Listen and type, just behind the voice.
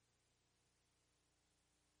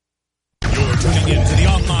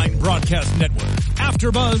broadcast network,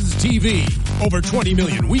 AfterBuzz TV. Over 20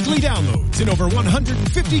 million weekly downloads in over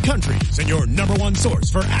 150 countries, and your number one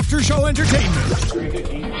source for after-show entertainment.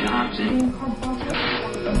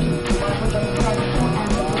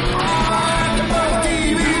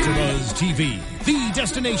 AfterBuzz TV, the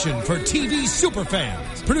destination for TV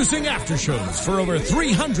superfans, producing aftershows for over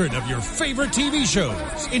 300 of your favorite TV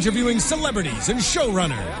shows, interviewing celebrities and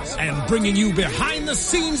showrunners, and bringing you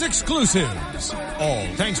behind-the-scenes exclusives. All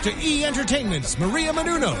thanks to E! Entertainment's Maria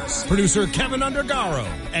Menounos, producer Kevin Undergaro,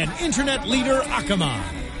 and internet leader Akamai.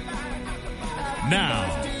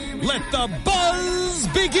 Now, let the buzz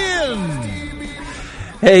begin!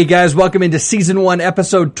 Hey guys, welcome into Season 1,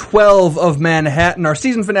 Episode 12 of Manhattan. Our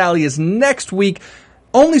season finale is next week.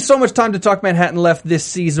 Only so much time to talk Manhattan left this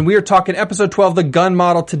season. We are talking Episode 12, The Gun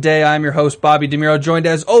Model, today. I'm your host, Bobby DeMuro, joined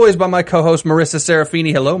as always by my co-host, Marissa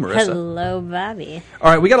Serafini. Hello, Marissa. Hello, Bobby.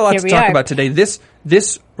 All right, we got a lot to talk about today.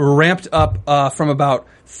 This ramped up from about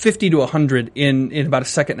 50 to 100 in about a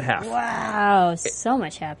second and a half. Wow, so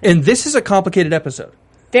much happened. And this is a complicated episode.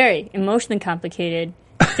 Very emotionally complicated,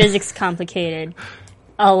 physics complicated.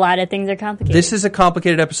 A lot of things are complicated. This is a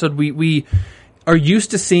complicated episode. We are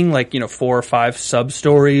used to seeing 4 or 5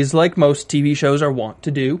 sub-stories like most TV shows are wont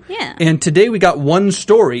to do. Yeah. And today we got one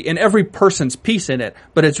story and every person's piece in it,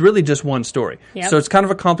 but it's really just one story. Yep. So it's kind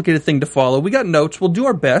of a complicated thing to follow. We got notes. We'll do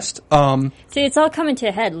our best. See, it's all coming to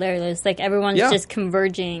a head, literally. It's like everyone's just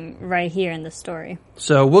converging right here in the story.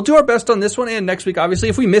 So we'll do our best on this one and next week, obviously.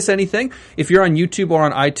 If we miss anything, if you're on YouTube or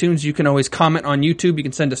on iTunes, you can always comment on YouTube. You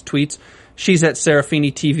can send us tweets. She's at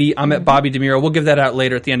Serafini TV. I'm at Bobby DeMuro. We'll give that out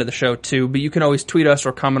later at the end of the show, too. But you can always tweet us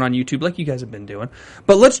or comment on YouTube like you guys have been doing.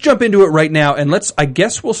 But let's jump into it right now, and I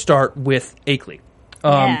guess we'll start with Akeley.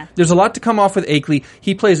 There's a lot to come off with Akeley.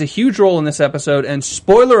 He plays a huge role in this episode, and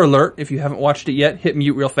spoiler alert, if you haven't watched it yet, hit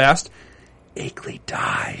mute real fast. Akeley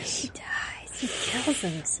dies. He dies. He kills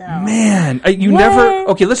himself. Man,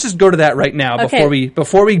 Okay, let's just go to that right now before we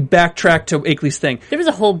backtrack to Akeley's thing. There was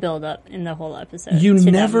a whole build-up in the whole episode. You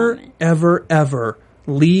never, ever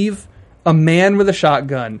leave a man with a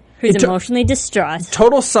shotgun who's emotionally distraught.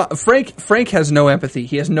 Frank has no empathy.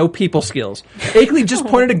 He has no people skills. Akeley just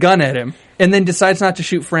pointed a gun at him and then decides not to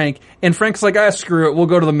shoot Frank. And Frank's like, screw it. We'll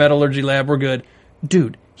go to the metallurgy lab. We're good.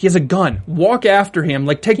 Dude, he has a gun. Walk after him.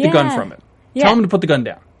 Take the gun from him. Yeah. Tell him to put the gun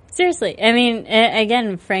down. Seriously. I mean,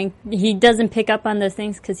 again, Frank, he doesn't pick up on those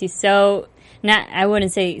things because he's so, I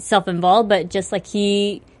wouldn't say self-involved, but just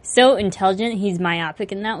he's so intelligent, he's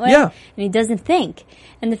myopic in that way. Yeah. And he doesn't think.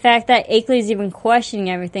 And the fact that Akeley's even questioning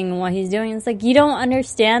everything and what he's doing, it's you don't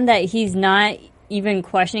understand that he's not even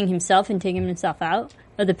questioning himself and taking himself out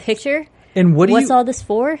of the picture. And what's all this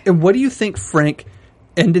for? And what do you think Frank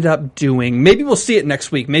ended up doing? Maybe we'll see it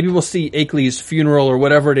next week. Maybe we'll see Akeley's funeral or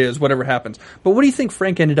whatever it is, whatever happens. But what do you think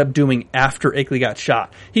Frank ended up doing after Akeley got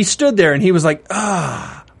shot? He stood there and he was like,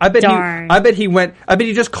 I bet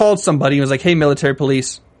he just called somebody and was like, hey, military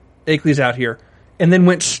police, Akeley's out here. And then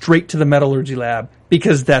went straight to the metallurgy lab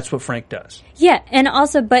because that's what Frank does. Yeah, and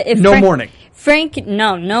also, but if no mourning,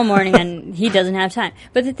 and he doesn't have time.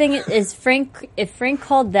 But the thing is, if Frank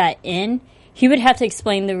called that in, he would have to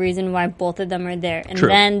explain the reason why both of them are there. And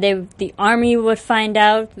then the army would find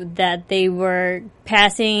out that they were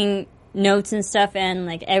passing notes and stuff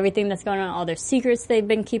and everything that's going on, all their secrets they've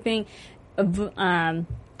been keeping, ruining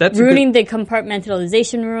the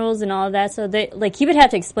compartmentalization rules and all of that. So he would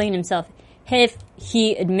have to explain himself if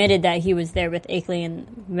he admitted that he was there with Akeley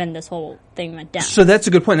and when this whole thing went down. So that's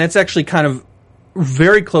a good point. That's actually kind of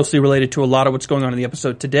very closely related to a lot of what's going on in the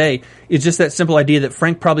episode today. Is just that simple idea that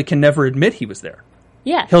Frank probably can never admit he was there.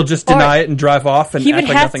 Yeah. He'll just deny it and drive off and act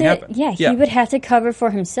like nothing happened. Yeah, he would have to cover for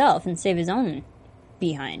himself and save his own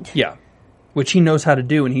behind. Yeah. Which he knows how to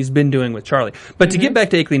do and he's been doing with Charlie. But to get back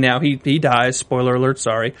to Akeley now, he dies. Spoiler alert,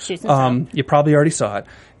 sorry. You probably already saw it.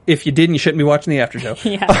 If you didn't, you shouldn't be watching the after show.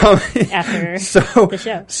 After the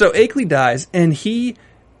show. So Akeley dies, and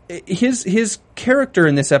his character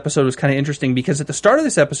in this episode was kind of interesting because at the start of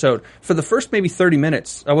this episode, for the first maybe 30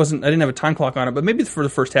 minutes, I didn't have a time clock on it, but maybe for the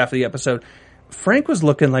first half of the episode, Frank was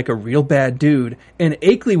looking like a real bad dude, and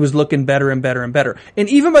Akeley was looking better and better and better. And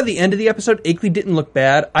even by the end of the episode, Akeley didn't look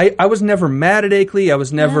bad. I was never mad at Akeley. He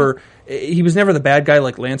was never the bad guy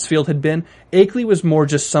like Lancefield had been. Akeley was more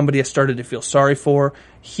just somebody I started to feel sorry for.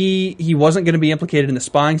 He wasn't going to be implicated in the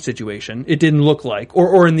spying situation. It didn't look like,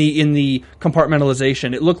 or in the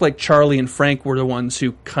compartmentalization. It looked like Charlie and Frank were the ones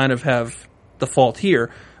who kind of have the fault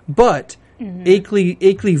here. But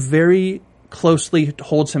Akeley very closely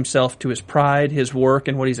holds himself to his pride, his work,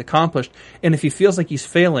 and what he's accomplished. And if he feels like he's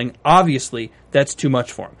failing, obviously that's too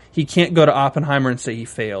much for him. He can't go to Oppenheimer and say he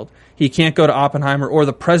failed. He can't go to Oppenheimer or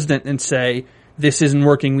the president and say, this isn't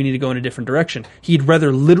working, we need to go in a different direction. He'd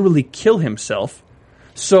rather literally kill himself.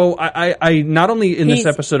 So I not only in this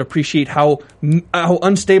episode appreciate how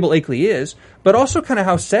unstable Akeley is, but also kind of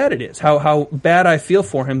how sad it is, how bad I feel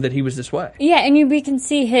for him that he was this way. Yeah, and we can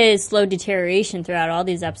see his slow deterioration throughout all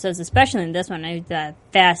these episodes, especially in this one, that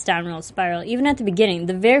fast downward spiral. Even at the beginning,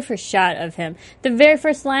 the very first shot of him, the very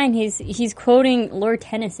first line, he's quoting Lord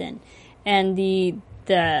Tennyson and the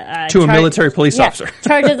a military police officer.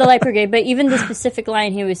 Charge of the Light Brigade. But even the specific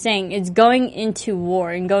line he was saying is going into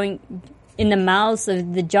war and going in the mouths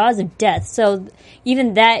of the jaws of death. So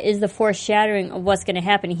even that is the foreshadowing of what's going to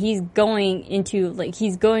happen. He's going into,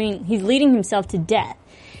 he's leading himself to death.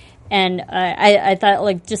 And I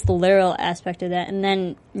thought, just the literal aspect of that. And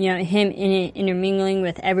then, him intermingling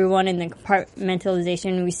with everyone in the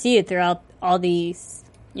compartmentalization. We see it throughout all these,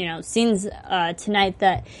 scenes tonight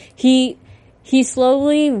that he's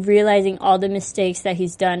slowly realizing all the mistakes that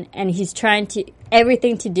he's done, and he's trying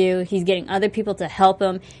everything to do. He's getting other people to help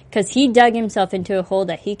him because he dug himself into a hole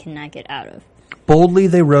that he cannot get out of. Boldly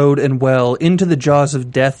they rode and well into the jaws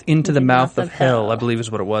of death, into the mouth of hell, I believe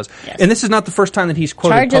is what it was. Yes. And this is not the first time that he's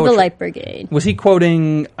quoted Charge poetry. of the Light Brigade. Was he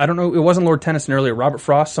quoting, I don't know, it wasn't Lord Tennyson earlier, Robert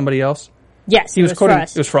Frost, somebody else? Yes, he was quoting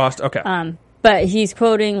Frost. It was Frost, okay. But he's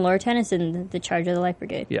quoting Lord Tennyson, the Charge of the Light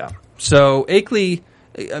Brigade. Yeah. So Akeley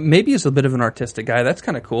maybe is a bit of an artistic guy. That's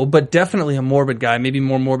kind of cool, but definitely a morbid guy. Maybe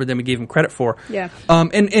more morbid than we gave him credit for. Yeah.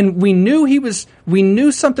 And we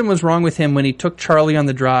knew something was wrong with him when he took Charlie on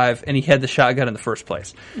the drive and he had the shotgun in the first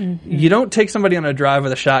place. Mm-hmm. You don't take somebody on a drive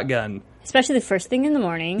with a shotgun. Especially the first thing in the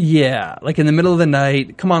morning. Yeah, like in the middle of the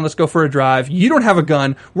night. Come on, let's go for a drive. You don't have a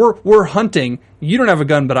gun. We're hunting. You don't have a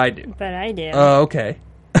gun, but I do. But I do. Okay.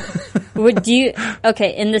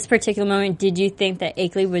 In this particular moment, did you think that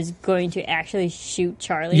Akeley was going to actually shoot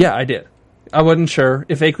Charlie? Yeah, I did. I wasn't sure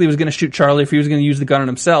if Akeley was going to shoot Charlie, if he was going to use the gun on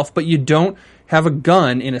himself, but you don't have a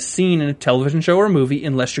gun in a scene in a television show or a movie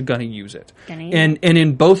unless you're going to use it. And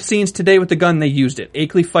in both scenes today with the gun, they used it.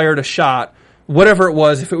 Akeley fired a shot, whatever it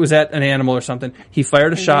was, if it was at an animal or something, he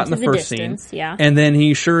fired a shot in the first scene. Yeah. And then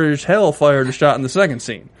he sure as hell fired a shot in the second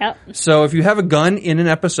scene. Yep. So if you have a gun in an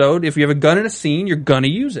episode, if you have a gun in a scene, you're going to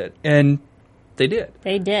use it. And they did.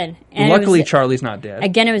 They did. And luckily, Charlie's not dead.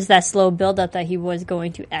 Again, it was that slow build-up that he was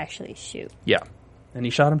going to actually shoot. Yeah. And he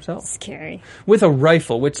shot himself. Scary. With a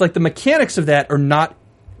rifle, which, the mechanics of that are not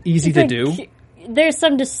easy to do. There's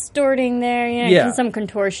some distorting there, some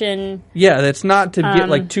contortion. Yeah, that's not to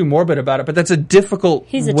get too morbid about it, but that's a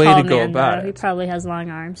difficult way to go about it. He probably has long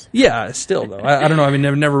arms. Yeah, still though, I don't know. I mean,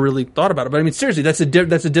 I've never really thought about it, but I mean, seriously, that's a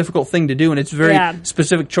difficult thing to do, and it's a very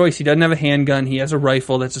specific choice. He doesn't have a handgun; he has a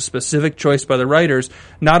rifle. That's a specific choice by the writers,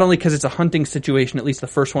 not only because it's a hunting situation. At least the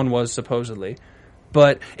first one was supposedly.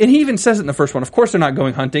 And he even says it in the first one. Of course, they're not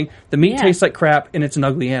going hunting. The meat tastes like crap, and it's an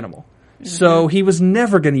ugly animal. Mm-hmm. So he was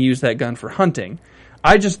never going to use that gun for hunting.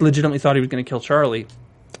 I just legitimately thought he was going to kill Charlie,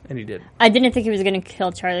 and he didn't. I didn't think he was going to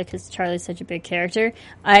kill Charlie because Charlie's such a big character.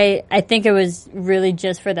 I think it was really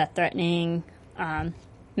just for that threatening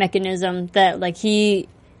mechanism that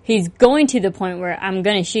he's going to the point where I'm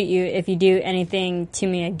going to shoot you if you do anything to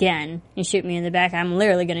me again and shoot me in the back. I'm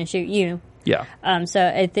literally going to shoot you. Yeah. So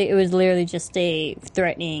I think it was literally just a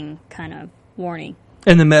threatening kind of warning.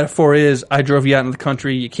 And the metaphor is, I drove you out into the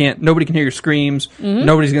country. Nobody can hear your screams. Mm-hmm.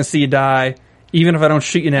 Nobody's going to see you die. Even if I don't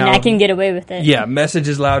shoot you now. And I can get away with it. Yeah, message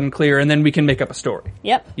is loud and clear, and then we can make up a story.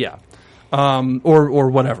 Yep. Yeah. Or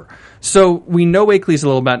whatever. So we know Akeley's a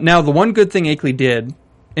little bit. Now, the one good thing Akeley did,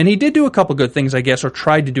 and he did do a couple good things, I guess, or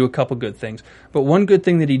tried to do a couple good things, but one good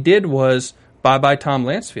thing that he did was, bye-bye Tom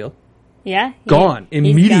Lansfield. Yeah. Gone.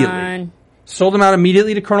 Immediately. He's gone. Sold him out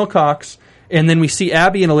immediately to Colonel Cox. And then we see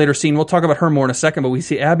Abby in a later scene. We'll talk about her more in a second, but we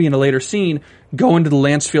see Abby in a later scene go into the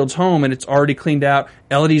Lansfield's home, and it's already cleaned out.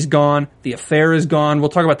 Elodie's gone. The affair is gone. We'll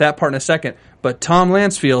talk about that part in a second. But Tom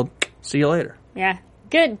Lansfield, see you later. Yeah.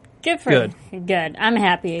 Good for him. Good. I'm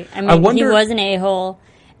happy. I mean, he was an a-hole,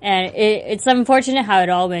 and it's unfortunate how it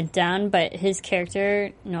all went down, but his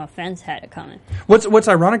character, no offense, had it coming. What's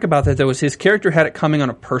ironic about that, though, is his character had it coming on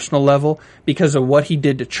a personal level because of what he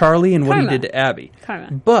did to Charlie and what he did to Abby.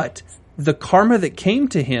 Karma. But the karma that came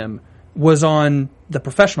to him was on the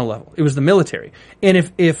professional level. It was the military.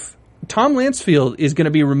 And if Tom Lansfield is going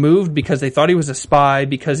to be removed because they thought he was a spy,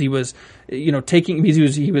 because he was, he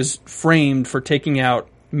was framed for taking out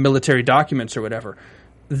military documents or whatever,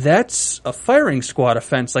 that's a firing squad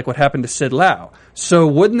offense like what happened to Sid Lau. So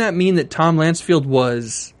wouldn't that mean that Tom Lansfield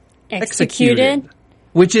was executed?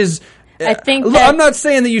 Which is I think I'm not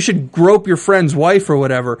saying that you should grope your friend's wife or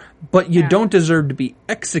whatever, but you don't deserve to be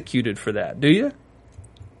executed for that, do you?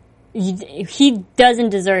 He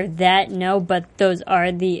doesn't deserve that, no, but those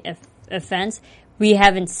are the offense. We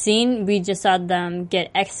haven't seen, we just saw them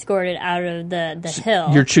get escorted out of the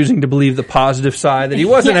hill. You're choosing to believe the positive side, that he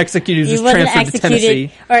wasn't executed, he was just transferred to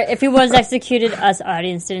Tennessee. Or if he was executed, us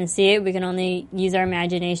audience didn't see it. We can only use our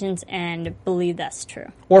imaginations and believe that's true.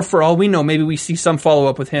 Or for all we know, maybe we see some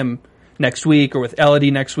follow-up with him next week, or with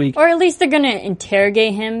Elodie next week. Or at least they're going to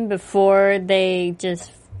interrogate him before they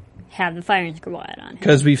just have the firing squad on him.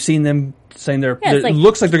 Because we've seen them saying it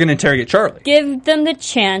looks like they're going to interrogate Charlie. Give them the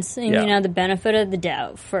chance and the benefit of the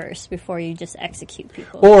doubt first before you just execute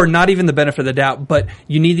people. Or not even the benefit of the doubt, but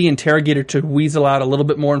you need the interrogator to weasel out a little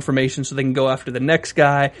bit more information so they can go after the next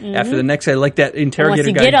guy, after the next guy, like that interrogator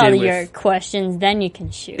guy. Once you get all your questions, then you can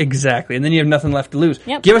shoot. Exactly, and then you have nothing left to lose.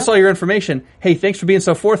 Yep, Give us all your information. Hey, thanks for being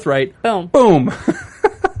so forthright. Boom. Boom.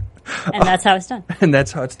 And that's how it's done. And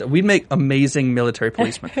that's how it's done. We'd make amazing military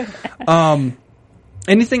policemen.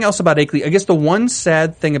 Anything else about Akeley? I guess the one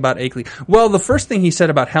sad thing about Akeley, well, the first thing he said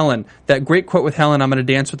about Helen, that great quote with Helen, I'm going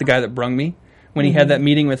to dance with the guy that brung me, when he had that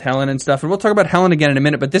meeting with Helen and stuff. And we'll talk about Helen again in a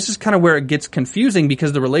minute, but this is kind of where it gets confusing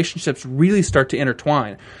because the relationships really start to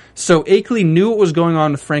intertwine. So Akeley knew what was going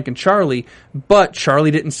on with Frank and Charlie, but Charlie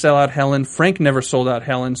didn't sell out Helen. Frank never sold out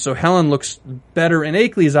Helen. So Helen looks better in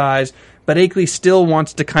Akeley's eyes, but Akeley still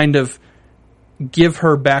wants to kind of give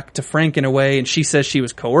her back to Frank in a way, and she says she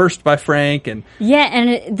was coerced by Frank. And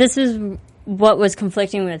this is what was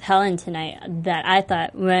conflicting with Helen tonight, that I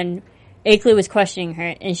thought when Akeley was questioning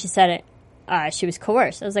her and she said it, she was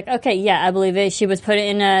coerced. I was like, okay, yeah, I believe it. She was put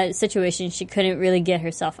in a situation she couldn't really get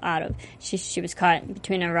herself out of. She was caught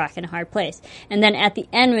between a rock and a hard place. And then at the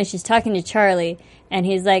end when she's talking to Charlie and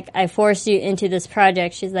he's like, I forced you into this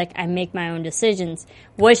project, she's like, I make my own decisions.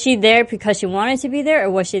 Was she there because she wanted to be there, or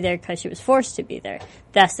was she there because she was forced to be there?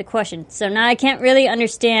 That's the question. So now I can't really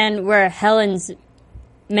understand where Helen's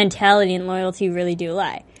mentality and loyalty really do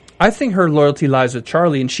lie. I think her loyalty lies with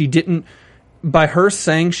Charlie, and she didn't, by her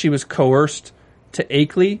saying she was coerced to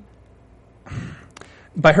Akeley,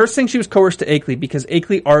 because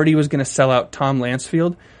Akeley already was going to sell out Tom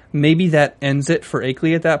Lansfield, maybe that ends it for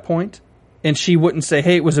Akeley at that point. And she wouldn't say,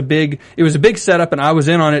 hey, it was a big setup and I was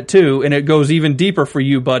in on it too, and it goes even deeper for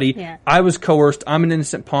you, buddy. Yeah. I was coerced. I'm an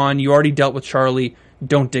innocent pawn. You already dealt with Charlie.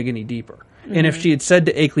 Don't dig any deeper. Mm-hmm. And if she had said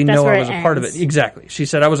to Akeley, no, I was a part of it. Exactly. She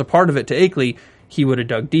said, I was a part of it to Akeley. He would have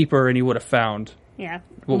dug deeper and he would have found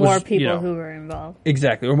more people who were involved.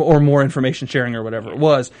 Exactly. Or more information sharing or whatever it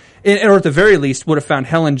was. Or at the very least would have found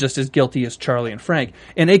Helen just as guilty as Charlie and Frank.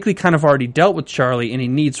 And Akeley kind of already dealt with Charlie and he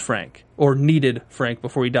needs Frank, or needed Frank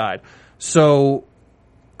before he died. So,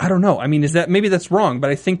 I don't know. I mean, maybe that's wrong,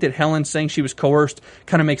 but I think that Helen saying she was coerced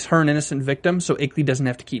kind of makes her an innocent victim, so Akeley doesn't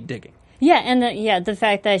have to keep digging. Yeah, and the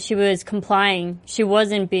fact that she was complying, she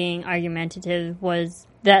wasn't being argumentative, was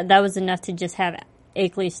that was enough to just have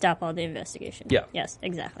Akeley stop all the investigation. Yeah. Yes,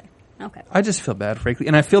 exactly. Okay. I just feel bad for Akeley,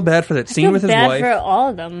 and I feel bad for that scene with his wife. I feel bad for all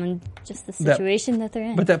of them, and just the situation that they're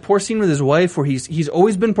in. But that poor scene with his wife, where he's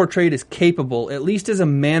always been portrayed as capable, at least as a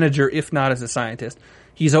manager, if not as a scientist.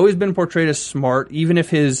 He's always been portrayed as smart, even if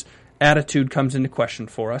his attitude comes into question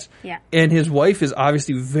for us. Yeah. And his wife is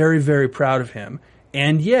obviously very, very proud of him.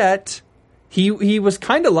 And yet, he was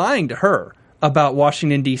kind of lying to her about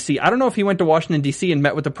Washington, D.C. I don't know if he went to Washington, D.C. and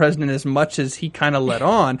met with the president as much as he kind of let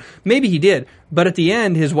on. Maybe he did. But at the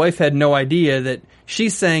end, his wife had no idea that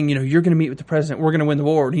she's saying, you're going to meet with the president. We're going to win the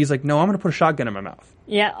war. And he's like, no, I'm going to put a shotgun in my mouth.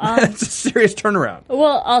 Yeah. That's a serious turnaround.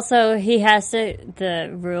 Well, also, he has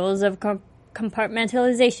the rules of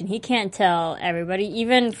compartmentalization. He can't tell everybody.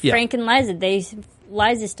 Even Frank and Liza,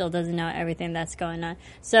 Liza still doesn't know everything that's going on.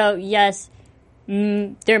 So, yes,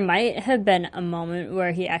 there might have been a moment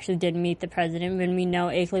where he actually did meet the president when we know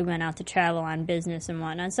Akeley went out to travel on business and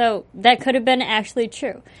whatnot. So that could have been actually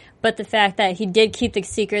true. But the fact that he did keep the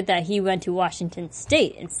secret that he went to Washington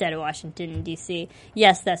State instead of Washington, D.C.,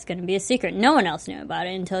 yes, that's going to be a secret. No one else knew about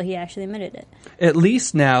it until he actually admitted it. At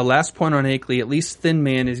least now, last point on Akeley, at least Thin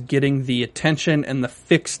Man is getting the attention and the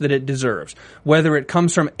fix that it deserves. Whether it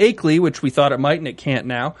comes from Akeley, which we thought it might and it can't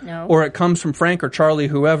now, or it comes from Frank or Charlie,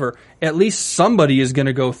 whoever, at least somebody is going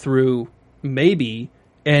to go through, maybe,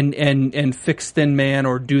 and fix Thin Man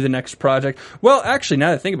or do the next project. Well, actually, now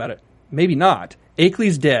that I think about it, maybe not.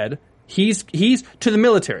 Akeley's dead. He's to the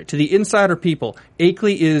military, to the insider people.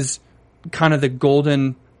 Akeley is kind of the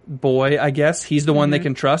golden boy, I guess. He's the one they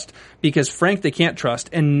can trust, because Frank they can't trust,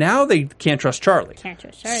 and now they can't trust Charlie. Can't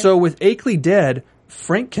trust Charlie. So with Akeley dead,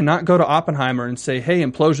 Frank cannot go to Oppenheimer and say, hey,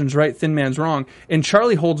 Implosion's right, Thin Man's wrong, and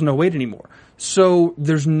Charlie holds no weight anymore. So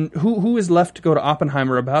there's who is left to go to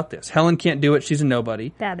Oppenheimer about this? Helen can't do it. She's a nobody.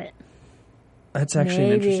 Babbitt. That's actually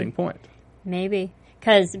an interesting point. Maybe.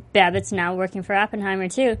 Because Babbitt's now working for Oppenheimer,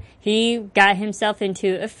 too. He got himself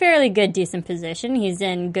into a fairly good, decent position. He's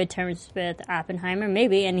in good terms with Oppenheimer,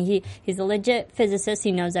 maybe, and he's a legit physicist.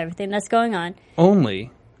 He knows everything that's going on. Only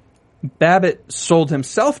Babbitt sold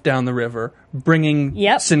himself down the river, bringing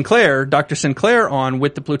Sinclair, Dr. Sinclair, on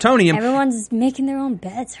with the plutonium. Everyone's making their own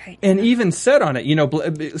beds right now. And even said on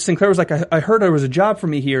it, Sinclair was like, I heard there was a job for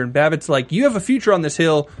me here, and Babbitt's like, you have a future on this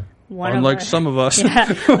hill. Unlike some of us.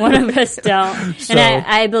 Yeah, one of us don't. So, and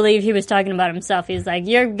I believe he was talking about himself. He's like,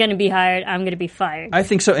 you're going to be hired, I'm going to be fired. I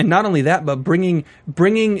think so. And not only that, but bringing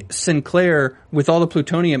Sinclair with all the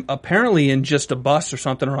plutonium, apparently in just a bus or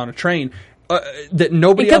something or on a train, that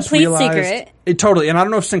nobody else realized. Secret. Totally. And I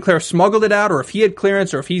don't know if Sinclair smuggled it out or if he had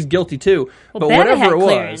clearance or if he's guilty too. Well, but Babbitt whatever it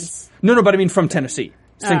clearance. Was. No, but I mean from Tennessee.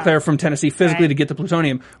 Sinclair from Tennessee physically to get the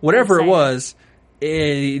plutonium. Whatever it was,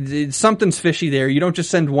 something's fishy there. You don't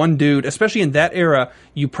just send one dude, especially in that era.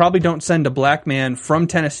 You probably don't send a black man from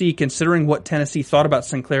Tennessee, considering what Tennessee thought about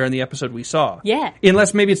Sinclair in the episode we saw. Yeah.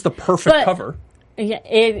 Unless maybe it's the perfect cover. Yeah,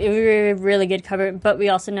 it was a really good cover, but we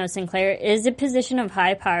also know Sinclair is a position of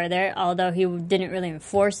high power there, although he didn't really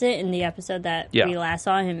enforce it in the episode that we last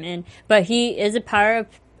saw him in. But he is a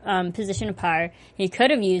position of power. He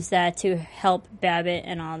could have used that to help Babbitt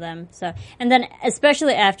and all them. So, and then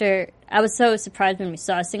especially after, I was so surprised when we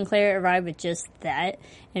saw Sinclair arrive with just that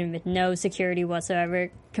and with no security whatsoever,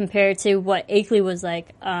 compared to what Akeley was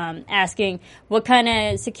like, asking what kind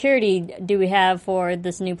of security do we have for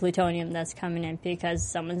this new plutonium that's coming in because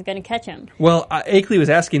someone's going to catch him. Well, Akeley was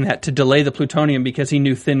asking that to delay the plutonium because he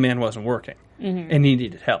knew Thin Man wasn't working and he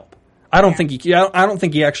needed help. I don't think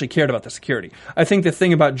he actually cared about the security. I think the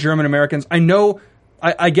thing about German Americans,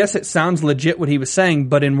 I guess it sounds legit what he was saying,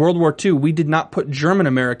 but in World War II, we did not put German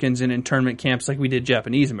Americans in internment camps like we did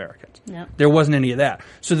Japanese Americans. Yep. There wasn't any of that.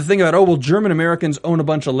 So the thing about, German Americans own a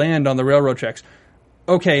bunch of land on the railroad tracks.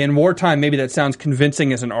 Okay, in wartime, maybe that sounds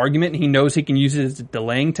convincing as an argument. He knows he can use it as a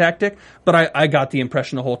delaying tactic, but I got the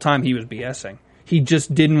impression the whole time he was BSing. He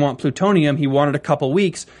just didn't want plutonium. He wanted a couple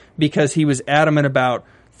weeks because he was adamant about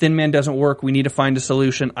Thin Man doesn't work. We need to find a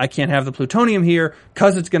solution. I can't have the plutonium here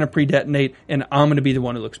because it's going to pre-detonate, and I'm going to be the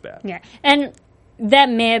one who looks bad. Yeah, and that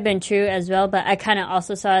may have been true as well, but I kind of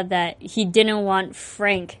also saw that he didn't want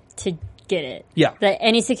Frank to get it. Yeah. That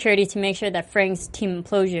any security to make sure that Frank's Team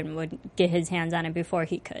Implosion would get his hands on it before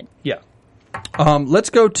he could. Yeah. Let's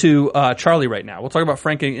go to Charlie right now. We'll talk about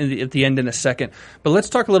Frank at the end in a second, but let's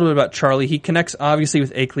talk a little bit about Charlie. He connects obviously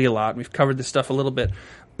with Akeley a lot. We've covered this stuff a little bit.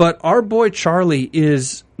 But our boy Charlie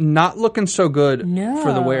is not looking so good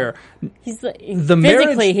for the wear. He's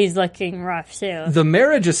he's looking rough too. The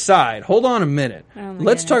marriage aside, hold on a minute.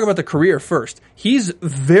 Let's talk about the career first. He's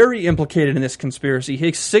very implicated in this conspiracy.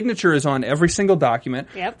 His signature is on every single document.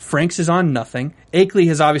 Yep. Frank's is on nothing. Akeley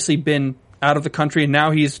has obviously been out of the country, and now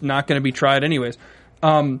he's not going to be tried anyways.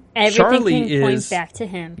 Everything Charlie can point back to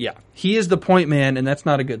him. Yeah, he is the point man, and that's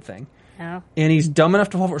not a good thing. No. And he's dumb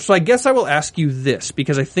enough to fall for it. So I guess I will ask you this,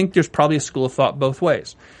 because I think there's probably a school of thought both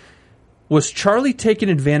ways. Was Charlie taken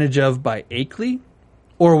advantage of by Akeley,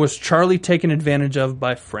 or was Charlie taken advantage of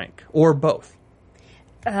by Frank, or both?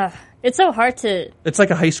 It's so hard to... It's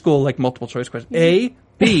like a high school multiple choice question. A,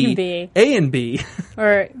 B, B. A and B.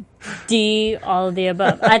 Or D, all of the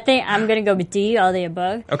above. I think I'm going to go with D, all of the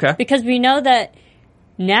above. Okay. Because we know that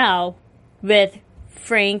now with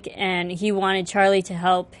Frank, and he wanted Charlie to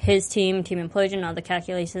help his Team Implosion, all the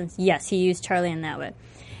calculations. Yes, he used Charlie in that way.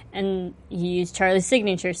 And he used Charlie's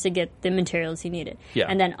signatures to get the materials he needed. Yeah.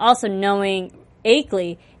 And then also knowing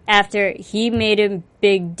Akeley, after he made a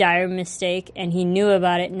big dire mistake and he knew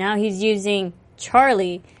about it, now he's using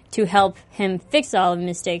Charlie to help him fix all of the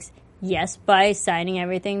mistakes. Yes, by signing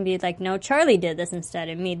everything, be like, no, Charlie did this instead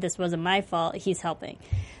of me. This wasn't my fault. He's helping.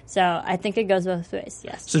 So I think it goes both ways,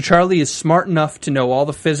 yes. So Charlie is smart enough to know all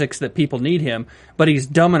the physics that people need him, but he's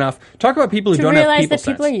dumb enough. Talk about people who don't have people sense. To realize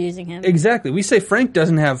that people are using him. Exactly. We say Frank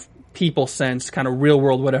doesn't have people sense, kind of real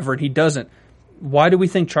world whatever, and he doesn't. Why do we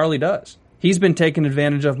think Charlie does? He's been taken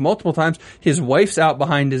advantage of multiple times. His wife's out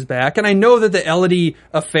behind his back. And I know that the Elodie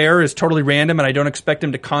affair is totally random, and I don't expect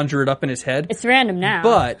him to conjure it up in his head. It's random now.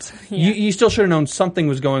 But you still should have known something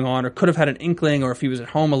was going on, or could have had an inkling, or if he was at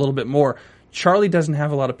home a little bit more. Charlie doesn't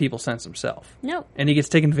have a lot of people sense himself. No. And he gets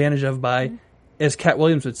taken advantage of by, as Cat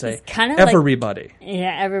Williams would say, everybody.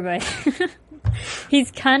 Everybody.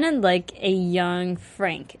 He's kind of like a young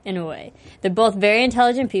Frank, in a way. They're both very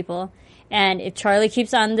intelligent people. And if Charlie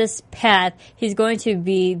keeps on this path, he's going to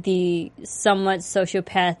be the somewhat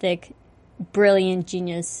sociopathic, brilliant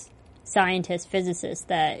genius scientist, physicist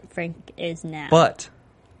that Frank is now. But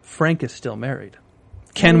Frank is still married.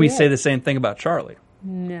 Can we say the same thing about Charlie?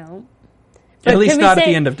 No. At least not at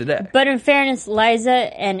the end of today. But in fairness, Liza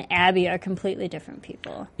and Abby are completely different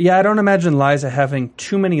people. Yeah, I don't imagine Liza having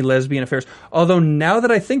too many lesbian affairs. Although now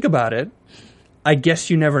that I think about it, I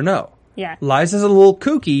guess you never know. Yeah. Liza's a little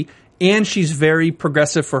kooky, and she's very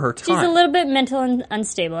progressive for her time. She's a little bit mental and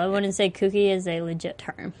unstable. I wouldn't say kooky is a legit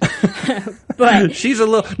term. But she's a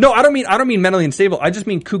little... No, I don't mean mentally unstable. I just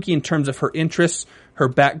mean kooky in terms of her interests, her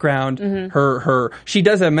background, her she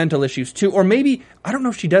does have mental issues too, or maybe I don't know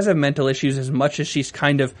if she does have mental issues as much as she's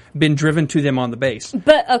kind of been driven to them on the base.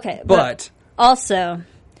 But also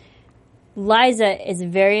Liza is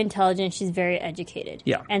very intelligent. She's very educated.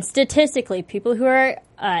 Yeah. And statistically, people who are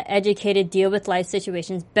educated deal with life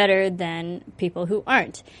situations better than people who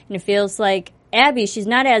aren't. And it feels like Abby, she's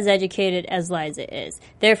not as educated as Liza is.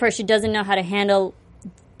 Therefore, she doesn't know how to handle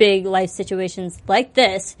big life situations like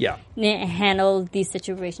this. Yeah. Handle these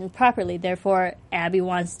situations properly. Therefore, Abby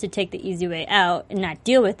wants to take the easy way out and not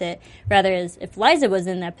deal with it. Rather, as if Liza was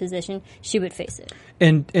in that position, she would face it.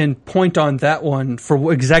 And point on that one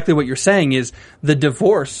for exactly what you're saying is the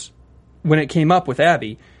divorce, when it came up with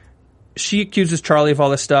Abby, she accuses Charlie of all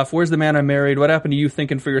this stuff. Where's the man I married? What happened to you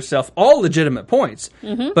thinking for yourself? All legitimate points.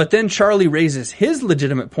 Mm-hmm. But then Charlie raises his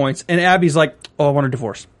legitimate points, and Abby's like, oh, I want a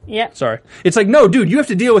divorce. Yeah. Sorry. It's like, no, dude, you have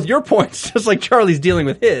to deal with your points, just like Charlie's dealing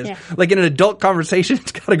with his. Yeah. Like in an adult conversation,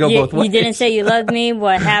 it's got to go both ways. You didn't say you loved me.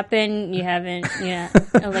 What happened? You haven't,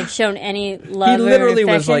 like shown any love. He literally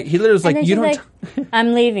was like, you don't.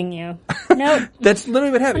 I'm leaving you. Nope. That's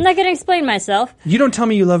literally what happened. I'm not going to explain myself. You don't tell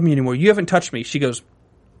me you love me anymore. You haven't touched me. She goes,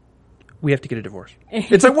 we have to get a divorce.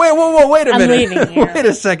 It's like, wait a minute. I'm leaving you. Wait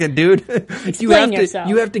a second, dude. Explain yourself.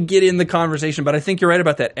 You have to get in the conversation, but I think you're right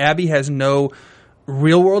about that. Abby has no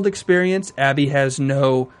real world experience. Abby has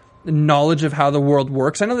no knowledge of how the world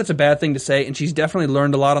works. I know that's a bad thing to say, and she's definitely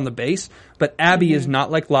learned a lot on the base, but Abby is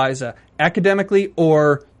not like Liza, academically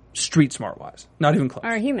or street smart wise. Not even close.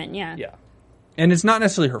 Or human, yeah. Yeah. And it's not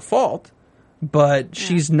necessarily her fault, but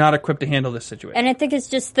she's not equipped to handle this situation. And I think it's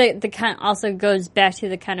just the kind also goes back to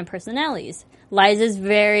the kind of personalities. Liza's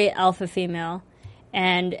very alpha female,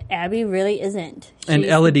 and Abby really isn't. And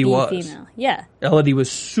Elodie was. Female. Yeah. Elodie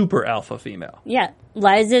was super alpha female. Yeah.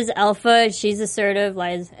 Liza's alpha, she's assertive,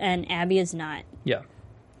 and Abby is not. Yeah.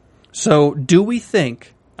 So do we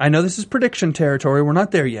think, I know this is prediction territory, we're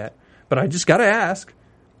not there yet, but I just got to ask,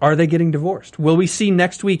 are they getting divorced? Will we see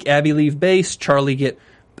next week Abby leave base, Charlie get,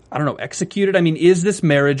 executed? I mean, is this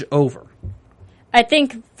marriage over? I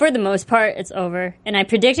think, for the most part, it's over. And I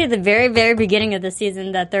predicted at the very, very beginning of the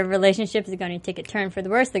season that their relationship is going to take a turn for the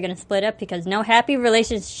worse. They're going to split up because no happy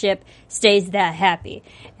relationship stays that happy.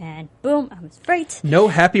 And boom, I was right. No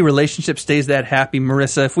happy relationship stays that happy,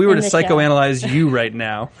 Marissa. If we were to psychoanalyze you right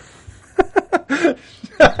now.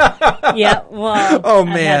 Yeah, well, oh,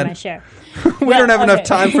 man. I've had my share. We don't have enough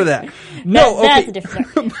time for that. No, that's a different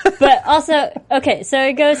story. But also, so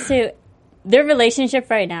it goes to their relationship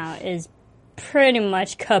right now is pretty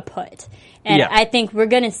much kaput. And I think we're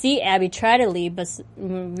going to see Abby try to leave, but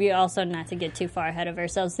we also not to get too far ahead of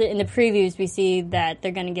ourselves. In the previews, we see that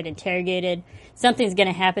they're going to get interrogated. Something's going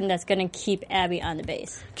to happen that's going to keep Abby on the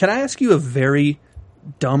base. Can I ask you a very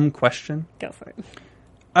dumb question? Go for it.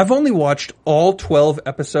 I've only watched all 12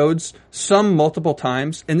 episodes, some multiple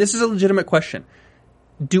times, and this is a legitimate question.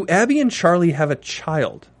 Do Abby and Charlie have a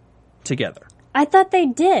child together? I thought they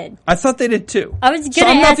did. I thought they did too. I was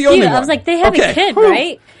going to ask you. I was like, they have a kid,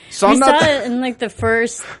 right? So we saw it in like the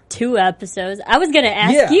first 2 episodes. I was going to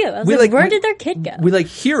ask you. I was like, where did their kid go? We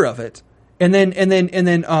hear of it, and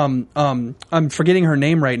then I'm forgetting her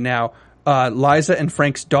name right now. Liza and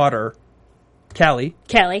Frank's daughter. Callie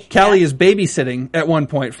is babysitting at one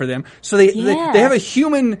point for them. So they have a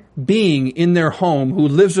human being in their home who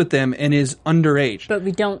lives with them and is underage. But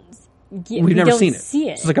we've never seen it. See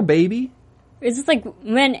it. It's like a baby? It's just like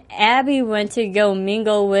when Abby went to go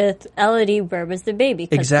mingle with Elodie, where was the baby?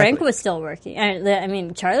 Because Frank was still working. I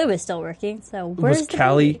mean, Charlie was still working. So where's the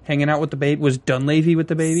Callie baby? Hanging out with the baby? Was Dunleavy with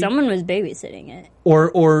the baby? Someone was babysitting it.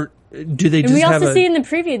 Or do they just have see in the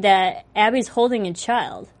preview that Abby's holding a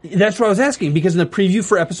child. That's what I was asking, because in the preview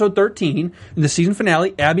for episode 13, in the season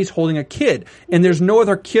finale, Abby's holding a kid, and there's no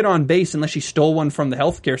other kid on base unless she stole one from the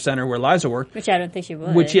healthcare center where Liza worked. Which I don't think she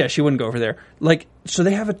would. She wouldn't go over there. So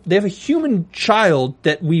they have a human child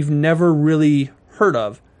that we've never really heard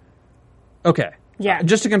of. Okay. Yeah.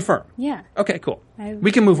 Just to confirm. Yeah. Okay, cool.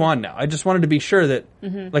 We can move on now. I just wanted to be sure that,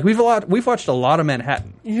 like, we've watched a lot of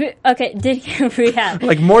Manhattan. Okay, we have.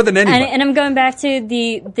 Like, more than anybody. And I'm going back to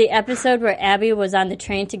the episode where Abby was on the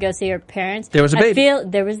train to go see her parents. There was a baby.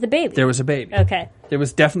 There was the baby. There was a baby. Okay. There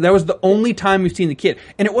was definitely, that was the only time we've seen the kid.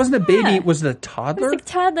 And it wasn't a baby, was it a toddler? It was a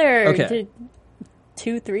toddler. Okay.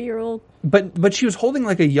 2-3-year-old. But she was holding,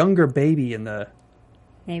 like, a younger baby in the...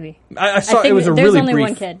 Maybe. I saw it was a really brief There's only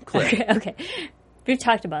one kid. clip. Okay. We've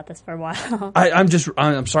talked about this for a while. I'm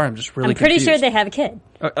sorry, I'm just really I'm pretty confused. sure they have a kid.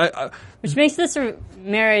 I Which makes this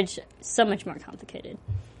marriage so much more complicated.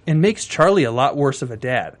 and makes Charlie a lot worse of a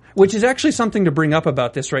dad, which is actually something to bring up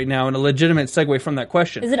about this right now and a legitimate segue from that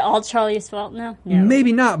question. Is it all Charlie's fault now? No.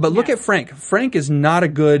 Maybe not, but look at Frank. Frank is not a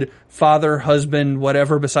good father, husband,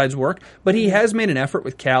 whatever besides work, but he has made an effort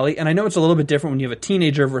with Callie, and I know it's a little bit different when you have a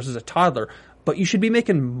teenager versus a toddler, but you should be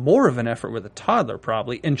making more of an effort with a toddler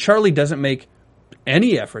probably, and Charlie doesn't make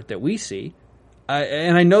any effort that we see.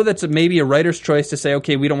 And I know that's maybe a writer's choice to say,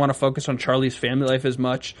 okay, we don't want to focus on Charlie's family life as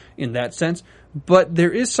much in that sense, but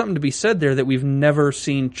there is something to be said there that we've never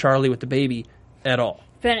seen Charlie with the baby at all.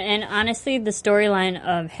 And honestly, the storyline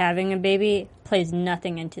of having a baby plays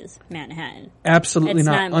nothing into Manhattan. Absolutely it's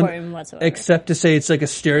not. Not important whatsoever. Except to say it's like a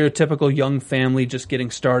stereotypical young family just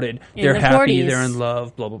getting started. They're the happy, 40s. they're in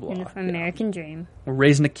love, blah, blah, blah. In the American dream. We're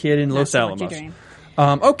raising a kid in Los so much a Alamos. dream.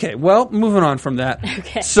 Okay, well, moving on from that.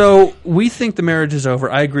 Okay. So we think the marriage is over.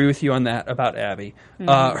 I agree with you on that about Abby.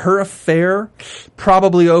 Her affair,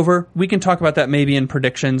 probably over. We can talk about that maybe in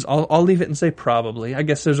predictions. I'll leave it and say probably. I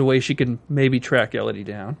guess there's a way she can maybe track Elodie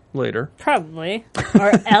down later. Probably.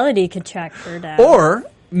 Or Elodie could track her down. Or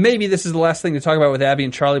maybe this is the last thing to talk about with Abby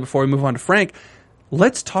and Charlie before we move on to Frank.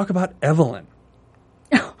 Let's talk about Evelyn.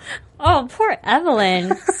 Oh, poor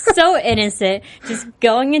Evelyn. So innocent. Just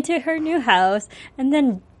going into her new house, and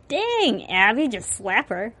then, dang, Abby just slap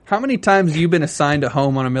her. How many times have you been assigned a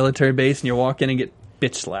home on a military base and you walk in and get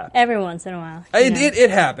bitch slapped? Every once in a while. It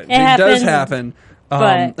happens. It happens, does happen.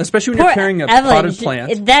 But Especially when you're carrying a Evelyn, potted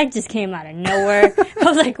plant. That just came out of nowhere. I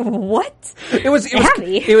was like, what?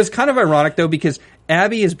 It was kind of ironic, though, because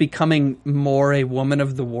Abby is becoming more a woman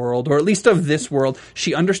of the world, or at least of this world.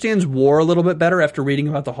 She understands war a little bit better after reading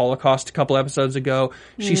about the Holocaust a couple episodes ago.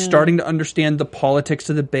 She's starting to understand the politics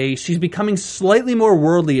of the base. She's becoming slightly more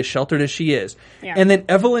worldly, as sheltered as she is. Yeah. And then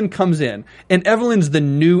Evelyn comes in, and Evelyn's the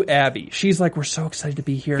new Abby. She's like, we're so excited to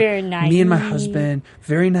be here. Very naive. Me and my husband,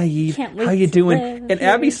 very naive. Can't wait How you to doing? live And here.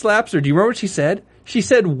 Abby slaps her. Do you remember what she said? She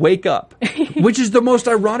said, wake up, which is the most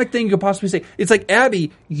ironic thing you could possibly say. It's like,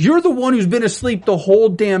 Abby, you're the one who's been asleep the whole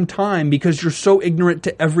damn time because you're so ignorant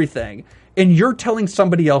to everything. And you're telling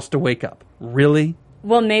somebody else to wake up. Really?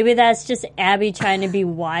 Well, maybe that's just Abby trying to be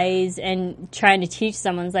wise and trying to teach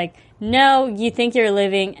someone. Like, no, you think you're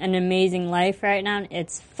living an amazing life right now.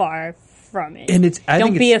 It's far from it. And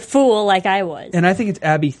Don't be a fool like I was. And I think it's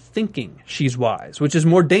Abby thinking she's wise, which is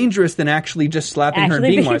more dangerous than actually just slapping her and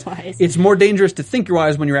being wise. It's more dangerous to think you're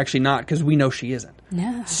wise when you're actually not, because we know she isn't.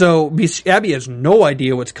 No. So Abby has no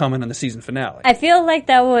idea what's coming in the season finale. I feel like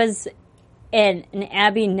that was an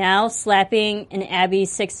Abby now slapping an Abby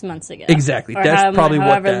 6 months ago. Exactly. Or That's probably what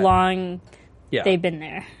however that... long Yeah. they've been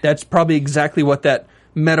there. That's probably exactly what that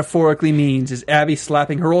metaphorically means, is Abby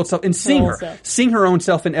slapping her old self and seeing her own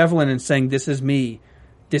self in Evelyn and saying, this is me.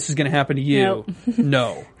 This is going to happen to you. Nope.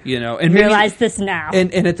 No, and maybe, Realize this now.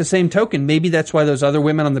 And at the same token, maybe that's why those other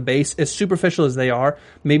women on the base, as superficial as they are,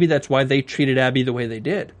 maybe that's why they treated Abby the way they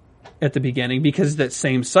did at the beginning, because that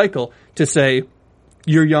same cycle to say,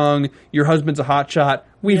 you're young, your husband's a hotshot,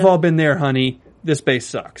 we've all been there, honey, this base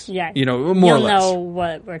sucks. Yeah. More You'll or less. know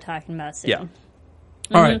what we're talking about soon. Yeah.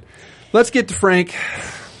 All right. Let's get to Frank.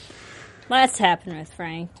 What's happening with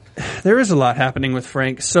Frank? There is a lot happening with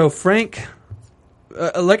Frank. So Frank,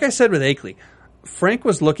 like I said with Akeley, Frank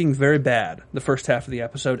was looking very bad the first half of the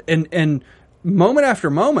episode. And moment after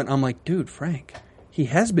moment, I'm like, dude, Frank, he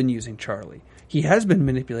has been using Charlie. He has been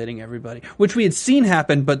manipulating everybody, which we had seen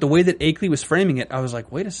happen, but the way that Akeley was framing it, I was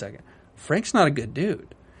like, wait a second. Frank's not a good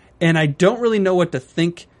dude. And I don't really know what to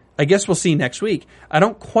think. I guess we'll see next week. I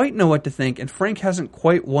don't quite know what to think, and Frank hasn't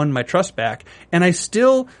quite won my trust back, and I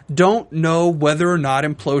still don't know whether or not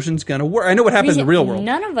Implosion's going to work. I know what happens in the real world,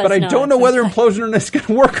 none of us but I know don't know whether Implosion is going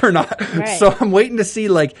to work or not. Right. So I'm waiting to see,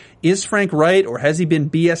 like, is Frank right, or has he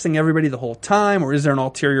been BSing everybody the whole time, or is there an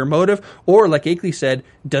ulterior motive? Or, like Akeley said,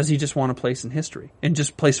 does he just want a place in history, and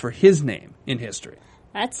just place for his name in history?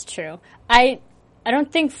 That's true. I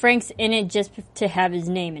don't think Frank's in it just to have his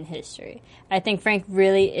name in history. I think Frank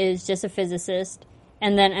really is just a physicist.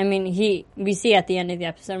 And then, I mean, we see at the end of the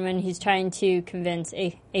episode when he's trying to convince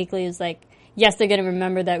Akeley is like, yes, they're going to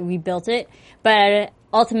remember that we built it, but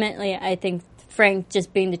ultimately, I think Frank,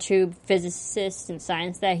 just being the true physicist and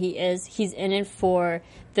science that he is, he's in it for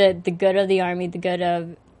the good of the Army, the good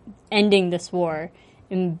of ending this war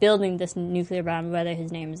and building this nuclear bomb, whether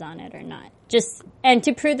his name is on it or not. And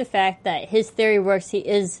to prove the fact that his theory works, he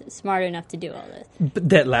is smart enough to do all this. But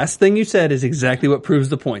that last thing you said is exactly what proves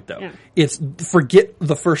the point, though. Yeah. It's forget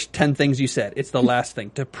the first 10 things you said. It's the last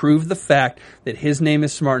thing. To prove the fact that his name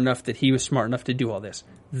is smart enough, that he was smart enough to do all this.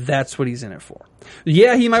 That's what he's in it for.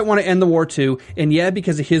 Yeah, he might want to end the war too, and yeah,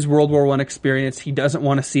 because of his World War I experience, he doesn't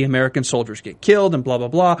want to see American soldiers get killed and blah, blah,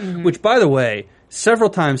 blah, which, by the way, several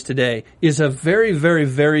times today is a very, very,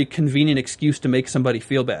 very convenient excuse to make somebody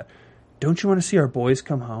feel bad. Don't you want to see our boys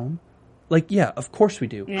come home? Like, yeah, of course we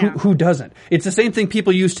do. Yeah. Who doesn't? It's the same thing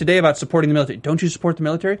people use today about supporting the military. Don't you support the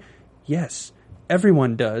military? Yes.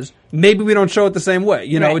 Everyone does. Maybe we don't show it the same way.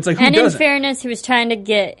 You know, right. It's like, who doesn't? And in fairness, he was trying to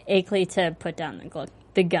get Akeley to put down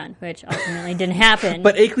the gun, which ultimately didn't happen.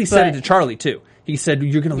 But Akeley said it to Charlie, too. He said,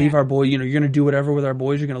 you're going to leave our boy, you're going to do whatever with our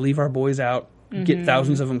boys, you're going to leave our boys out, get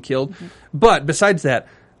thousands of them killed. But besides that,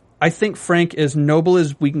 I think Frank, as noble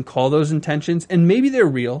as we can call those intentions, and maybe they're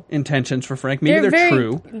real intentions for Frank, maybe they're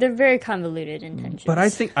true. They're very convoluted intentions. But I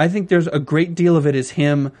think there's a great deal of it is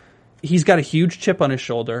him. He's got a huge chip on his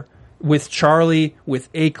shoulder with Charlie,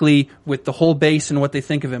 with Akeley, with the whole base and what they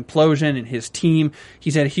think of implosion and his team.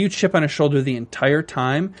 He's had a huge chip on his shoulder the entire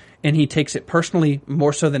time, and he takes it personally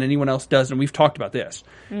more so than anyone else does, and we've talked about this.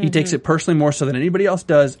 He takes it personally more so than anybody else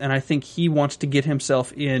does, and I think he wants to get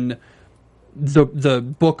himself in the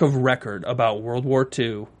book of record about World War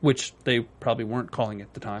II, which they probably weren't calling it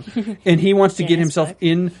at the time. And he wants to get himself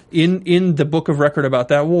in the book of record about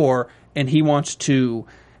that war, and he wants to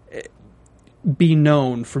be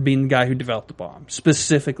known for being the guy who developed the bomb,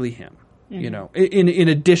 specifically him. You know, in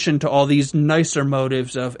addition to all these nicer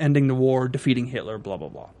motives of ending the war, defeating Hitler, blah, blah,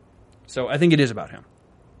 blah. So I think it is about him.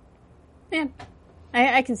 Yeah,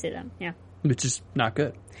 I can see that, yeah. Which is not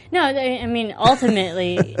good. No, I mean,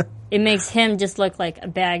 ultimately, it makes him just look like a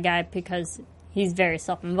bad guy because he's very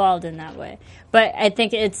self-involved in that way. But I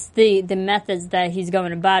think it's the methods that he's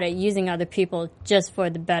going about it, using other people just for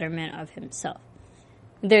the betterment of himself.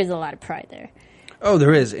 There's a lot of pride there. Oh,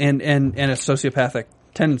 there is, and a sociopathic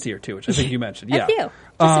tendency or two, which I think you mentioned. Yeah,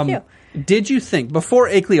 a few. Did you think, before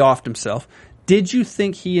Akeley offed himself, did you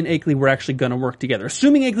think he and Akeley were actually going to work together?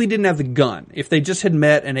 Assuming Akeley didn't have the gun, if they just had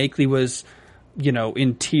met and Akeley was, you know,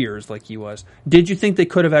 in tears like he was, did you think they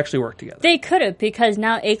could have actually worked together? They could have, because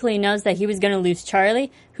now Akeley knows that he was going to lose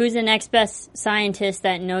Charlie. Who's the next best scientist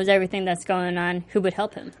that knows everything that's going on? Who would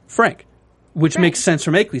help him? Frank, which makes sense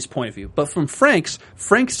from Akeley's point of view. But from Frank's,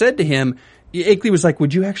 Frank said to him, Akeley was like,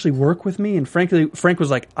 would you actually work with me? And Frank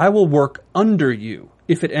was like, I will work under you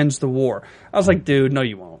if it ends the war. I was like, dude, no,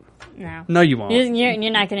 you won't. No, you won't.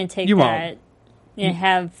 You're not going to take that. Won't. You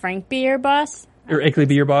have Frank be your boss? Or Akeley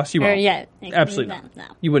be your boss? You won't. Yeah. Absolutely not. No.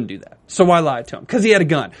 You wouldn't do that. So why lie to him? Because he had a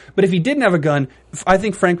gun. But if he didn't have a gun, I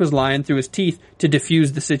think Frank was lying through his teeth to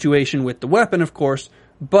defuse the situation with the weapon, of course.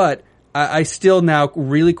 But I still now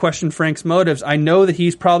really question Frank's motives. I know that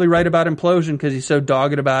he's probably right about implosion because he's so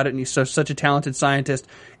dogged about it and he's such a talented scientist.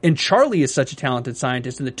 And Charlie is such a talented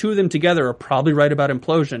scientist. And the two of them together are probably right about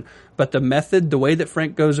implosion. But the method, the way that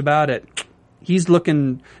Frank goes about it, he's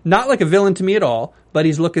looking not like a villain to me at all, but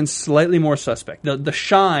he's looking slightly more suspect. The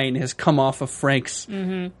shine has come off of Frank's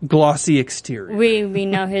glossy exterior. We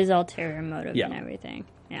know his ulterior motive and everything.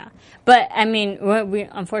 Yeah. But, I mean,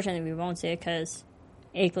 unfortunately we won't see it because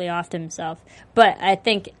Akeley offed himself. But I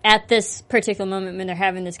think at this particular moment when they're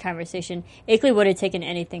having this conversation, Akeley would have taken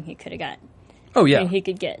anything he could have got. Oh, yeah. And he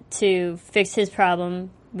could get to fix his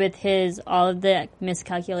problem with all of the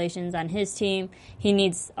miscalculations on his team. He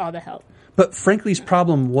needs all the help. But Frankley's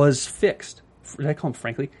problem was fixed. Did I call him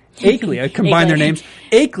Frankley? Akeley. I combined their names.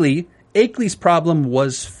 Akeley's problem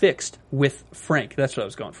was fixed with Frank. That's what I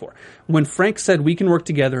was going for. When Frank said, we can work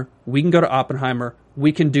together, we can go to Oppenheimer,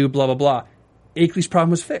 we can do blah, blah, blah, Akeley's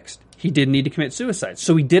problem was fixed. He didn't need to commit suicide.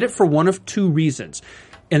 So he did it for one of two reasons.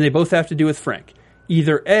 And they both have to do with Frank.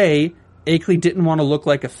 Either A, Akeley didn't want to look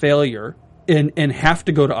like a failure and have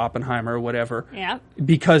to go to Oppenheimer or whatever. Yeah.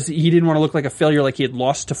 Because he didn't want to look like a failure, like he had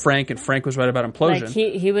lost to Frank and Frank was right about implosion.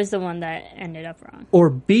 Like he was the one that ended up wrong. Or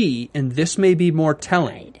B, and this may be more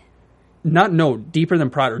telling. Pride. Deeper than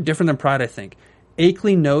pride or different than pride, I think.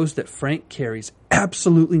 Akeley knows that Frank carries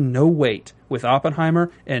absolutely no weight with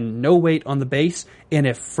Oppenheimer and no weight on the base. And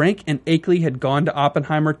if Frank and Akeley had gone to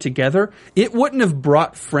Oppenheimer together, it wouldn't have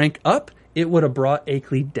brought Frank up. It would have brought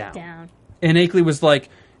Akeley down. And Akeley was like,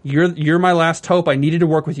 you're my last hope. I needed to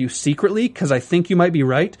work with you secretly because I think you might be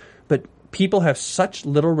right. But people have such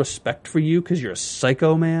little respect for you because you're a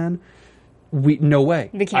psycho man. No way.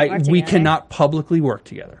 We can't work we together. cannot publicly work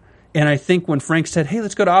together. And I think when Frank said, hey,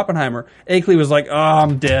 let's go to Oppenheimer, Akeley was like, oh,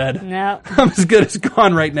 I'm dead. No. I'm as good as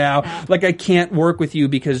gone right now. No. Like, I can't work with you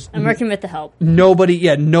because... I'm working with the help.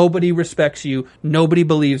 Nobody respects you. Nobody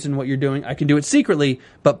believes in what you're doing. I can do it secretly,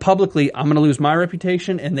 but publicly, I'm going to lose my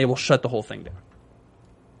reputation, and they will shut the whole thing down.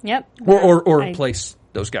 Yep. Or replace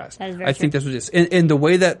those guys. That is very I think true. that's what it is. And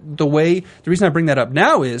the reason I bring that up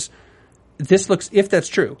now is, this looks, if that's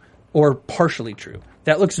true, or partially true,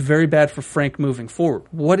 that looks very bad for Frank moving forward.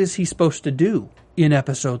 What is he supposed to do in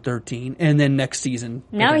episode 13 and then next season?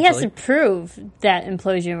 Now he has to prove that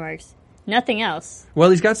implosion works. Nothing else. Well,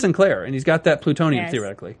 he's got Sinclair, and he's got that plutonium,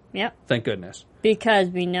 theoretically. Yep. Thank goodness. Because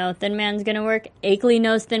we know Thin Man's going to work. Akeley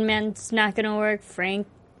knows Thin Man's not going to work. Frank,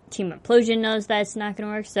 Team Implosion knows that it's not going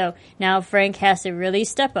to work. So now Frank has to really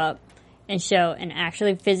step up and show and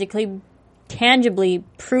actually physically, tangibly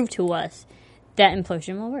prove to us that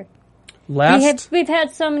implosion will work. We've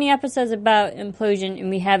had so many episodes about implosion and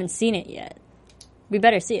we haven't seen it yet. We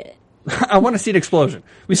better see it. I want to see an explosion.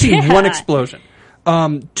 We've seen one explosion.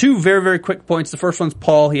 Two very, very quick points. The first one's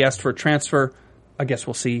Paul. He asked for a transfer. I guess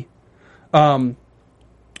we'll see. Unless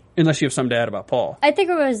you have something to add about Paul. I think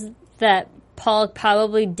it was that Paul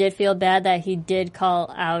probably did feel bad that he did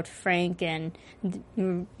call out Frank and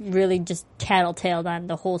really just tattletaled on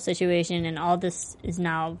the whole situation, and all this is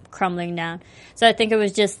now crumbling down. So I think it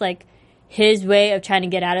was just like his way of trying to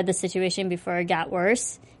get out of the situation before it got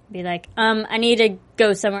worse. Be like, I need to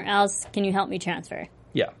go somewhere else. Can you help me transfer?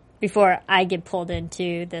 Yeah. Before I get pulled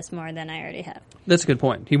into this more than I already have. That's a good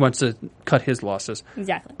point. He wants to cut his losses.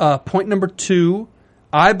 Exactly. Point number 2,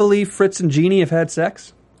 I believe Fritz and Jeannie have had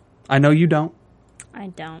sex. I know you don't. I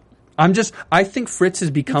don't. I think Fritz has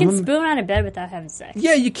become... You can spoon out of bed without having sex.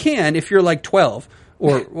 Yeah, you can if you're like 12.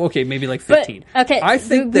 Or, okay, maybe like 15. But, okay, I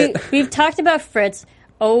think we've talked about Fritz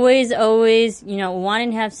always,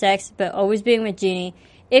 wanting to have sex, but always being with Jeannie.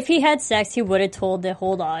 If he had sex, he would have told the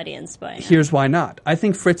whole audience by now. Here's why not. I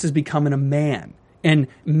think Fritz is becoming a man. And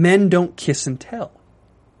men don't kiss and tell.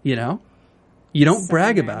 You know? You don't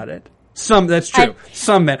brag about it. That's true.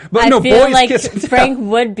 Some men. But no, boys like kiss and tell. Frank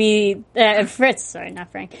would be... Fritz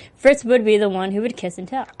would be the one who would kiss and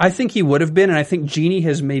tell. I think he would have been, and I think Jeannie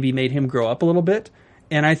has maybe made him grow up a little bit.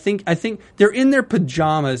 And I think they're in their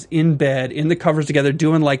pajamas, in bed, in the covers together,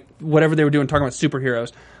 doing like whatever they were doing, talking about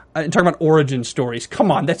superheroes. Talking about origin stories.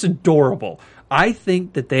 Come on, that's adorable. I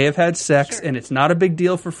think that they have had sex, and it's not a big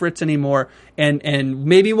deal for Fritz anymore. And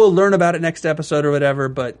maybe we'll learn about it next episode or whatever,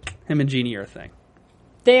 but him and Jeannie are a thing.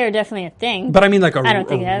 They are definitely a thing. But I mean like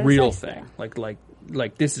a real sex thing.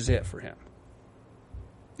 Like this is it for him.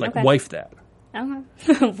 Like okay. Wife that.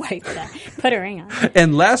 Wife that. Put a ring on.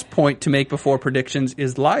 And last point to make before predictions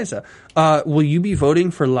is Liza. Will you be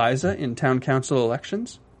voting for Liza in town council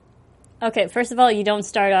elections? Okay, first of all, you don't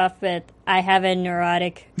start off with, I have a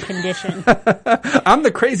neurotic condition. I'm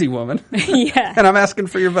the crazy woman. Yeah. And I'm asking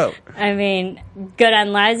for your vote. I mean, good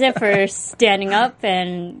on Liza for standing up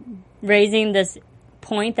and raising this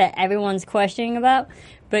point that everyone's questioning about,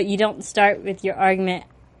 but you don't start with your argument,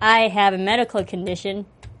 I have a medical condition.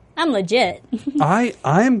 I'm legit. I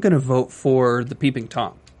am going to vote for the Peeping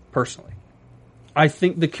Tom, personally. I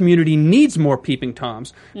think the community needs more Peeping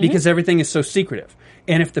Toms because everything is so secretive.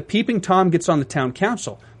 And if the Peeping Tom gets on the town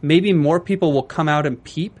council, maybe more people will come out and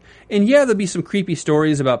peep. And yeah, there'll be some creepy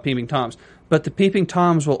stories about Peeping Toms, but the Peeping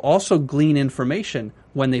Toms will also glean information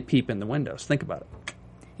when they peep in the windows. Think about it.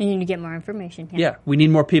 You need to get more information. Yeah, we need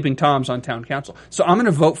more Peeping Toms on town council. So I'm going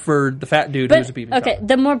to vote for the fat dude who's a Peeping Tom. Okay,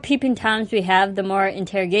 the more Peeping Toms we have, the more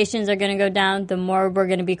interrogations are going to go down, the more we're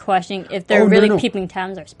going to be questioning if they're Peeping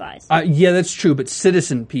Toms or spies. Yeah, that's true, but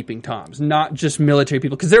citizen Peeping Toms, not just military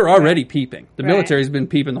people, because they're already peeping. The military's been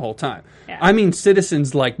peeping the whole time. Yeah. I mean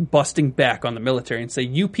citizens like busting back on the military and say,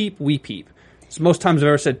 you peep, we peep. It's most times I've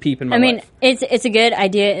ever said peep in my life. It's a good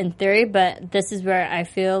idea in theory, but this is where I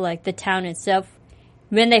feel like the town itself,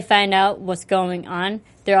 when they find out what's going on,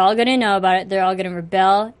 they're all going to know about it. They're all going to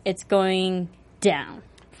rebel. It's going down.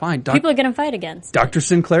 Fine. People are going to fight against Dr.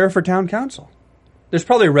 Sinclair for town council. There's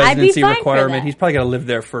probably a residency requirement. He's probably got to live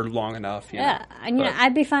there for long enough. Yeah,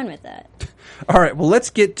 I'd be fine with that. All right, well, let's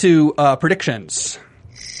get to predictions.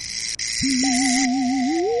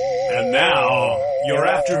 And now, your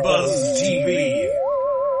AfterBuzz TV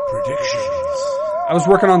predictions. I was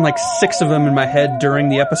working on like 6 of them in my head during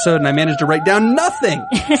the episode, and I managed to write down nothing.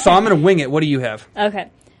 So I'm going to wing it. What do you have? Okay.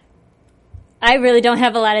 I really don't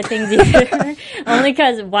have a lot of things either. Only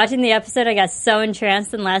because watching the episode, I got so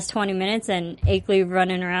entranced in the last 20 minutes, and Akeley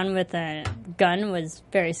running around with a gun was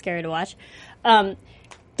very scary to watch. There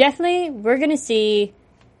definitely we're going to see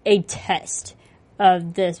a test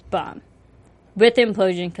of this bomb with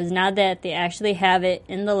implosion, because now that they actually have it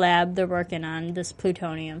in the lab they're working on, this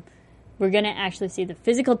plutonium, we're going to actually see the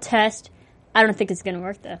physical test. I don't think it's going to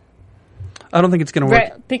work, though. I don't think it's going to work.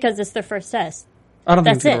 Right, because it's their first test. I don't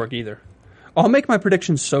think it's going to work either. I'll make my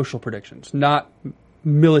predictions social predictions, not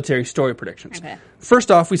military story predictions. Okay. First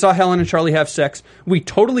off, we saw Helen and Charlie have sex. We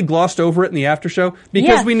totally glossed over it in the after show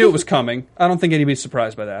because we knew it was coming. I don't think anybody's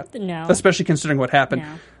surprised by that. No. Especially considering what happened.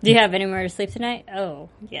 No. Do you have anywhere to sleep tonight? Oh,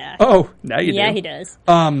 yeah. Oh, now you do. Yeah, he does.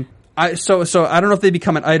 So I don't know if they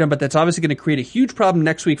become an item, but that's obviously going to create a huge problem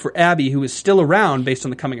next week for Abby, who is still around based on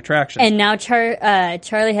the coming attractions. And now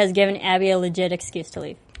Charlie has given Abby a legit excuse to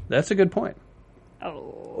leave. That's a good point.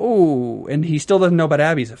 Oh, and he still doesn't know about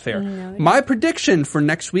Abby's affair. No, my prediction for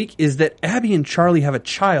next week is that Abby and Charlie have a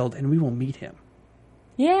child, and we will meet him.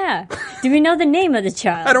 Yeah. Do we know the name of the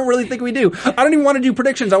child? I don't really think we do. I don't even want to do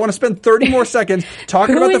predictions. I want to spend 30 more seconds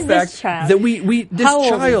talking about the fact that this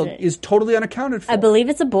child is totally unaccounted for. I believe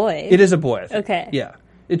it's a boy. It is a boy, I think. Okay. Yeah.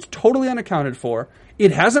 It's totally unaccounted for.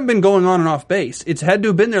 It hasn't been going on and off base. It's had to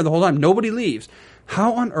have been there the whole time. Nobody leaves.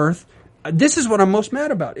 How on earth... This is what I'm most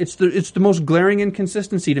mad about. It's the most glaring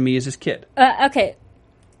inconsistency to me is his kid. Okay.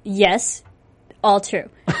 Yes. All true.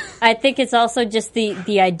 I think it's also just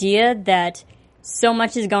the idea that so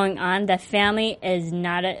much is going on that family is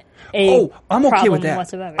not a I'm okay with that.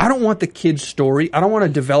 Whatsoever. I don't want the kid's story. I don't want to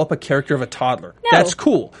develop a character of a toddler. No. That's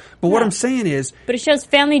cool. But what I'm saying is... But it shows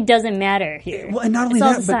family doesn't matter here. Well, and not only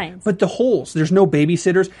it's that, but the holes. There's no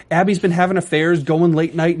babysitters. Abby's been having affairs, going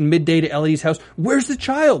late night and midday to Ellie's house. Where's the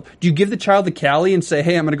child? Do you give the child the Callie and say,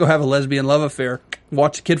 hey, I'm going to go have a lesbian love affair,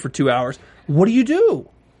 watch the kid for 2 hours? What do you do?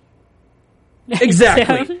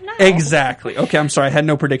 Exactly. Exactly. Okay, I'm sorry. I had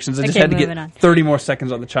no predictions. I just had to get 30 more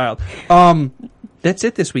seconds on the child. That's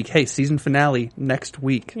it this week. Hey, season finale next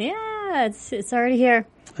week. Yeah, it's already here.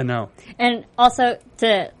 I know. And also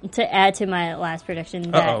to add to my last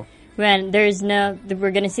prediction that when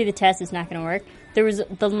we're going to see the test, it's not going to work. There was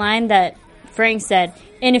the line that Frank said,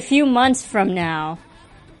 in a few months from now,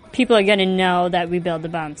 people are going to know that we built the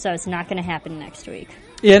bomb, so it's not going to happen next week.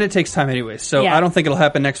 Yeah, and it takes time anyway, so I don't think it'll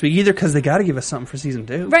happen next week either because they got to give us something for season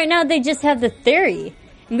 2. Right now, they just have the theory.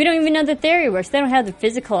 We don't even know the theory works. They don't have the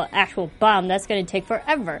physical, actual bomb. That's going to take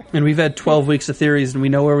forever. And we've had 12 weeks of theories, and we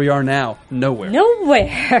know where we are now. Nowhere.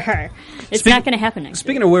 It's not going to happen next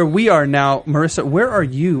Speaking of where we are now, Marissa, where are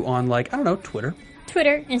you on, Twitter?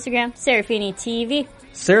 Twitter, Instagram, Serafini TV.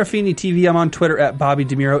 Serafini TV. I'm on Twitter at Bobby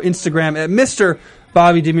DeMuro. Instagram at Mr.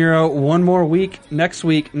 Bobby DeMuro. One more week, next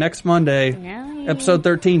Monday. Finale. Episode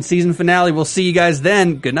 13, season finale. We'll see you guys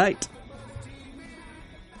then. Good night.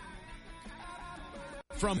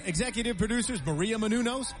 From executive producers Maria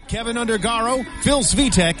Menounos, Kevin Undergaro, Phil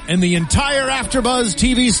Svitek, and the entire AfterBuzz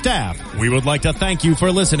TV staff, we would like to thank you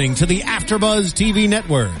for listening to the AfterBuzz TV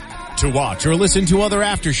network. To watch or listen to other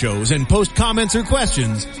after shows and post comments or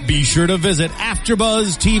questions, be sure to visit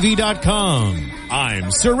AfterBuzzTV.com. I'm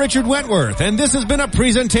Sir Richard Wentworth, and this has been a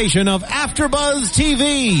presentation of AfterBuzz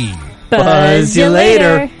TV. Buzz you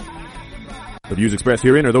later. The views expressed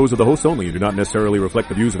herein are those of the hosts only and do not necessarily reflect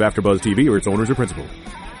the views of AfterBuzz TV or its owners or principals.